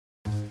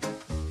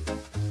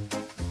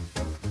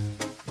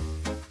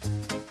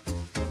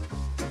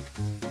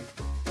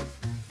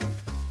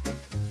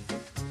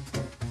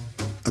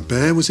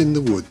bear was in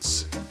the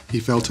woods, he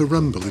felt a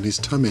rumble in his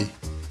tummy,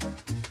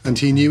 and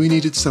he knew he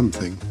needed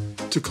something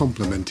to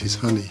complement his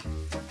honey.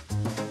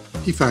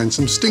 He found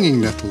some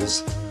stinging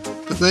nettles,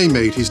 but they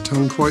made his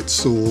tongue quite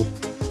sore.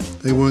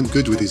 They weren't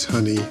good with his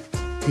honey,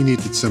 he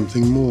needed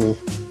something more.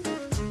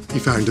 He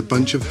found a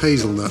bunch of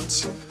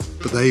hazelnuts,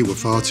 but they were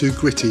far too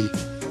gritty.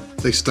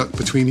 They stuck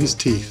between his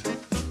teeth.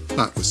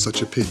 That was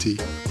such a pity.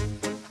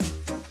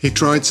 He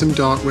tried some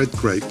dark red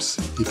grapes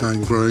he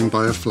found growing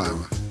by a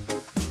flower,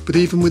 but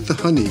even with the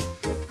honey,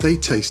 they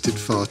tasted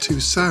far too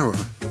sour.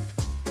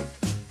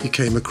 He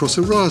came across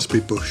a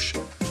raspberry bush,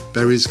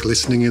 berries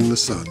glistening in the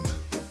sun.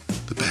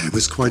 The bear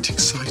was quite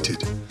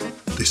excited.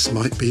 This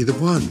might be the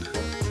one.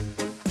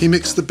 He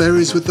mixed the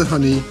berries with the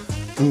honey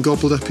and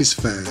gobbled up his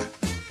fare.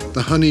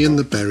 The honey and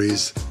the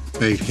berries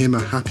made him a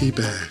happy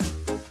bear.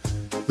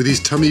 With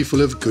his tummy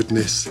full of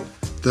goodness,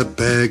 the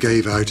bear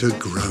gave out a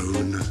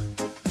groan.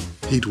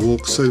 He'd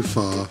walked so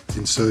far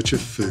in search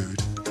of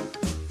food,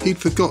 he'd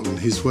forgotten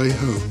his way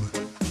home.